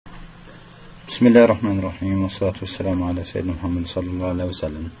بسم الله الرحمن الرحيم، والصلاة والسلام على سيدنا محمد صلى الله عليه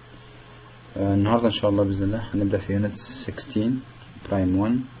وسلم. النهاردة إن شاء الله بإذن الله هنبدأ في يونت 16 برايم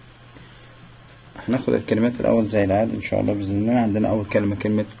 1. هناخد الكلمات الأول زي العادة إن شاء الله بإذن الله. عندنا أول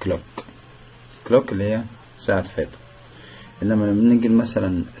كلمة كلوك اللي هي ساعة حيطة. إنما لما نيجي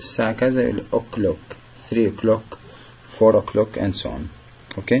مثلا الساعة كذا يقول o'clock 3 o'clock 4 o'clock and so on.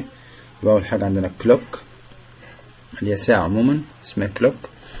 أوكي، يبقى أول حاجة عندنا كلوك اللي هي ساعة عموما اسمها كلوك.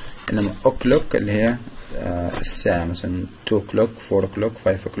 إنما o'clock اللي هي الساعة، مثلا 2 o'clock 4 o'clock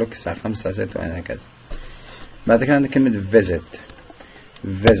 5 o'clock الساعة 5 الساعة 6 وهكذا. بعد كده عندنا كلمة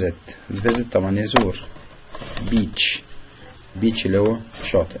visit طبعا يزور. beach اللي هو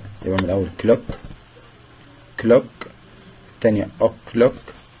شاطئ. يبقى من الأول كلوك تانية o'clock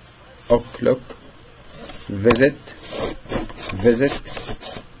visit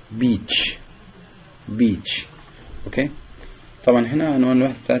beach. اوكي، طبعا هنا عنوان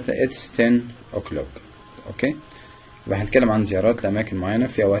الوحدة بتاعتها it's 10 o'clock. اوكي، يبقى هنتكلم عن زيارات لأماكن معينة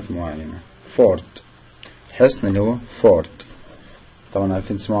في أوقات معينة. فورت حصن اللي هو فورت، طبعا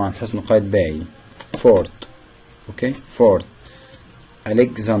عارفين تسمعوا عن حصن قايتباي. فورت. اوكي، فورت.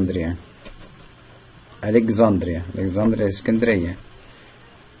 ألكسندريا اسكندرية.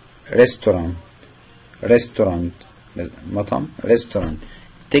 ريستورانت مطعم. ريستورانت.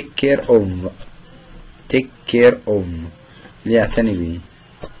 take care of اللي يعتني بيه.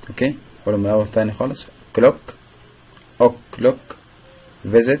 اوكي، قولوا من الأول تاني خالص. o'clock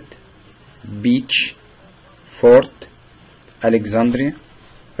visit beach fort Alexandria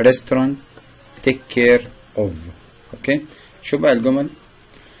restaurant take care of. اوكي، شو بقى الجمل؟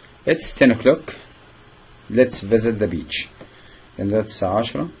 it's 10 o'clock let's visit the beach. يعني دلوقتي الساعة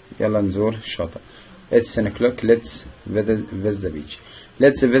 10 يلا نزور الشاطئ. it's 10 o'clock let's visit the beach.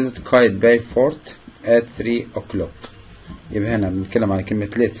 let's visit قايتباي fort at 3 o'clock. يبقى هنا بنتكلم على كلمة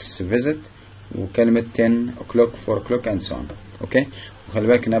let's visit وكلمة 10 o'clock 4 o'clock and so on. اوكي، وخلي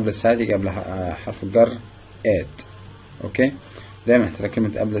بالك ان قبل الساعة يجي قبلها حرف الجر at. اوكي، دايما احنا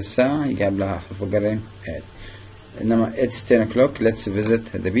كلمة قبل الساعة يجي قبلها حرف الجر at. انما it's 10 o'clock let's visit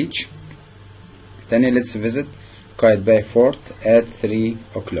the beach. تاني let's visit قايتباي fort at 3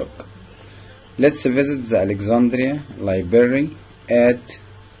 o'clock. let's visit the Alexandria library at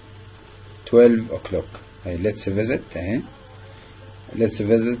 12 o'clock. هاي let's visit اهي. let's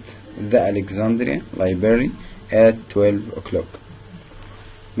visit the Alexandria library at 12 o'clock.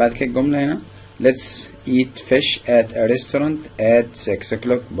 بعد كده الجملة هنا let's eat fish at a restaurant at 6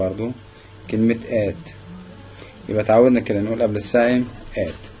 o'clock. برضو كلمة at، يبقى تعودنا كده نقول قبل الساعة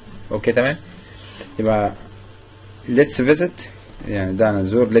at. اوكي تمام، يبقى let's visit يعني دعنا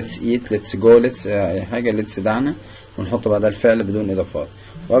نزور. let's eat let's go let's اي حاجة let's دعنا ونحط بعدها الفعل بدون اضافات،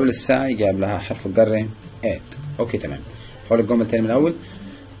 وقبل الساعة يجي قبلها حرف الجر at. اوكي تمام، حول الجملة تاني من الأول.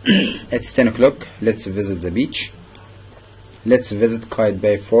 it's 10 o'clock let's visit the beach. let's visit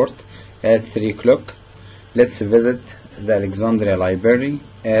قايتباي fort at 3 o'clock. let's visit the Alexandria library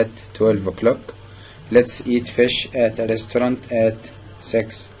at 12 o'clock. let's eat fish at a restaurant at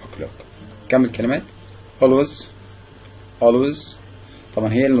 6 o'clock. كمل كلمات. always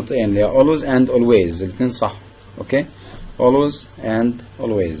طبعا هي النطقين اللي هي always and always الاثنين صح. اوكي، always and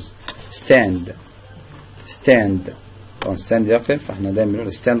always. stand طبعا stand يقف، فاحنا دايما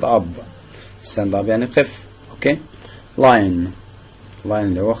بنقول stand up يعني قف. اوكي، line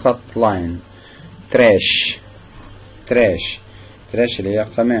اللي هو خط line. trash اللي هي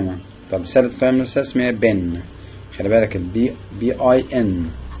قمامة. طب رسالة قمامة نفسها اسمها bin. خلي بالك البي اي ان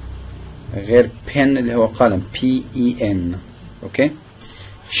غير pen اللي هو قلم PEN. اوكي،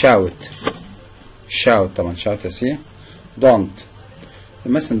 shout طبعا shout يصيح. don't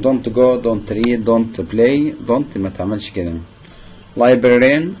مثلا don't go don't read don't play don't ما تعملش كده.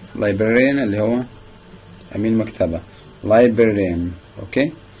 librarian اللي هو أمين مكتبة. librarian.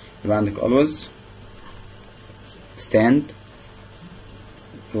 اوكي، يبقى عندك always stand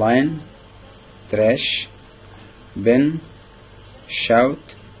line trash bin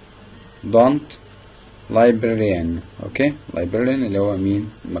shout don't librarian. اوكي، librarian اللي هو أمين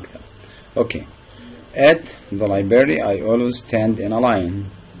مكتبة. اوكي، at the library I always stand in a line.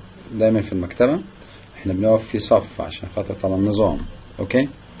 دايما في المكتبة احنا بنقف في صف عشان خاطر طبعا نظام. اوكي،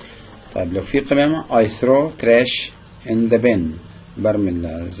 طيب لو في قمامة I throw trash in the bin. برمي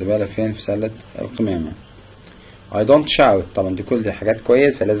الزبالة فين؟ في سلة القمامة. I don't shout طبعا كل دي حاجات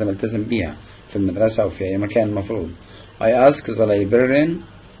كويسة لازم التزم بيها في المدرسة أو في أي مكان المفروض. I ask the librarian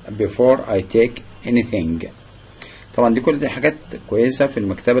before I take anything. طبعا كل دي حاجات كويسة في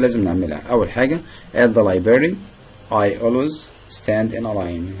المكتبة لازم نعملها. أول حاجة at the library I always stand in a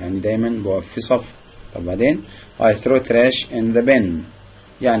line يعني دايما بوقف في صف. طب بعدين I throw trash in the bin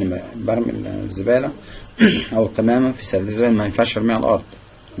يعني برمي الزبالة أو القمامة في سلة الزبالة ما ينفعش أرميها على الأرض.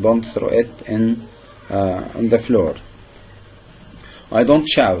 don't throw it on the floor. I don't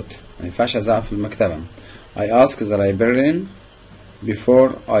shout. ما ينفعش أزعق في المكتبة. I ask the librarian before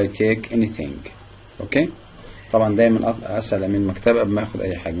I take anything. أوكي؟ طبعا دايما أسأل من المكتبة قبل ما أخد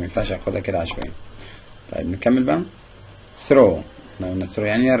أي حاجة، ما ينفعش أخدها كده عشوائي. طيب نكمل بقى. throw. احنا قلنا throw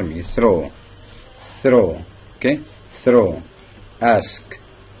يعني يرمي. throw. أوكي؟ throw. ask.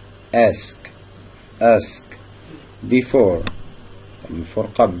 before. before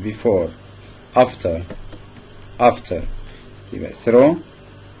قبل. before. after. يبقى throw.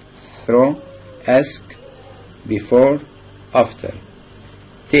 ask. before. after.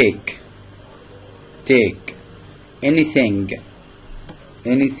 take. anything.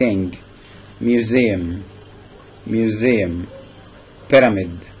 museum.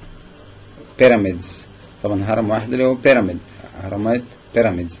 pyramids. طبعا هرم واحد اللي هو pyramid. هرمات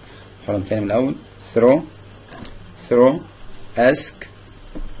pyramids. هرم تاني من الأول. throw. ask.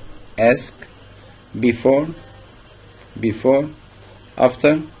 before.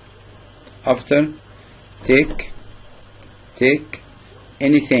 after. take.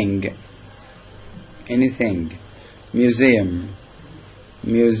 anything. museum.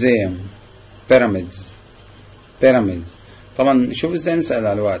 pyramids. طبعا شوف ازاي نسأل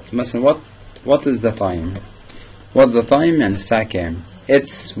على الوقت. مثلا what is the time. يعني الساعة كام.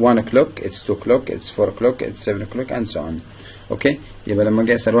 it's 1 o'clock, it's 2 o'clock, it's 4 o'clock, it's 7 o'clock and so on. اوكي، يبقى لما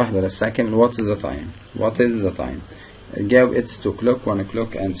اجي اسأل واحد على الساعة كام what is the time جاوب it's 2 o'clock, 1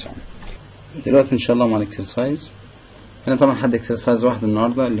 o'clock and so on. دلوقتي ان شاء الله مع الاكسرسايز. هنا طبعا حد اكسرسايز واحد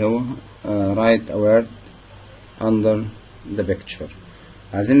النهارده اللي هو write a word under the picture.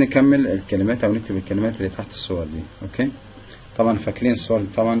 عايزين نكمل الكلمات او نكتب الكلمات اللي تحت الصور دي. اوكي، طبعا فاكرين الصور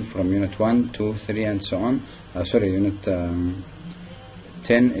طبعا from unit 1 2 3 and so on. unit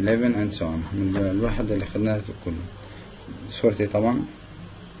 10 11 and so on من الواحد اللي خدناها كله. صورتي طبعا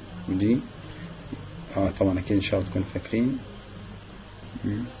دي طبعا اكيد ان شاء الله تكونوا فاكرين.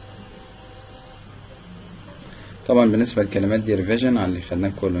 طبعا بالنسبة للكلمات دي ريفيجن على اللي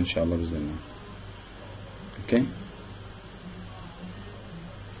خدناه كله ان شاء الله بإذن الله. اوكي،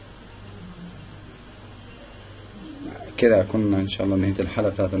 كده أكون إن شاء الله نهاية الحلقة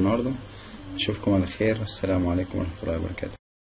بتاعت النهاردة. أشوفكم على خير والسلام عليكم ورحمة الله وبركاته.